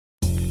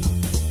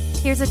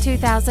Here's a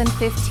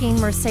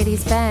 2015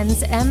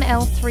 Mercedes-Benz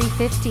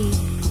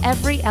ML350.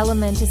 Every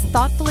element is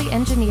thoughtfully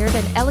engineered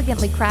and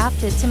elegantly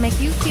crafted to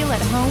make you feel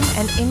at home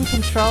and in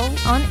control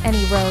on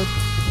any road.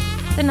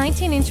 The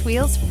 19-inch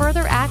wheels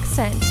further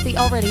accent the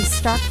already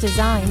stark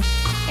design,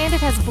 and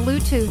it has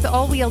Bluetooth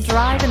all-wheel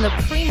drive in the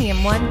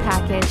Premium One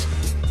package.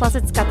 Plus,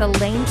 it's got the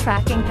lane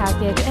tracking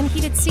package and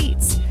heated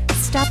seats.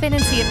 Stop in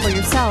and see it for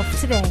yourself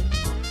today.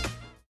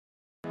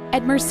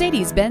 At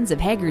Mercedes-Benz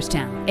of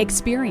Hagerstown,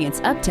 experience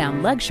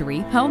uptown luxury,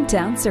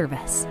 hometown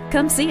service.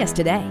 Come see us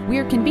today.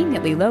 We're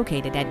conveniently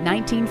located at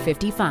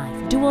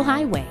 1955 Dual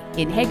Highway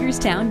in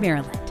Hagerstown,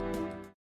 Maryland.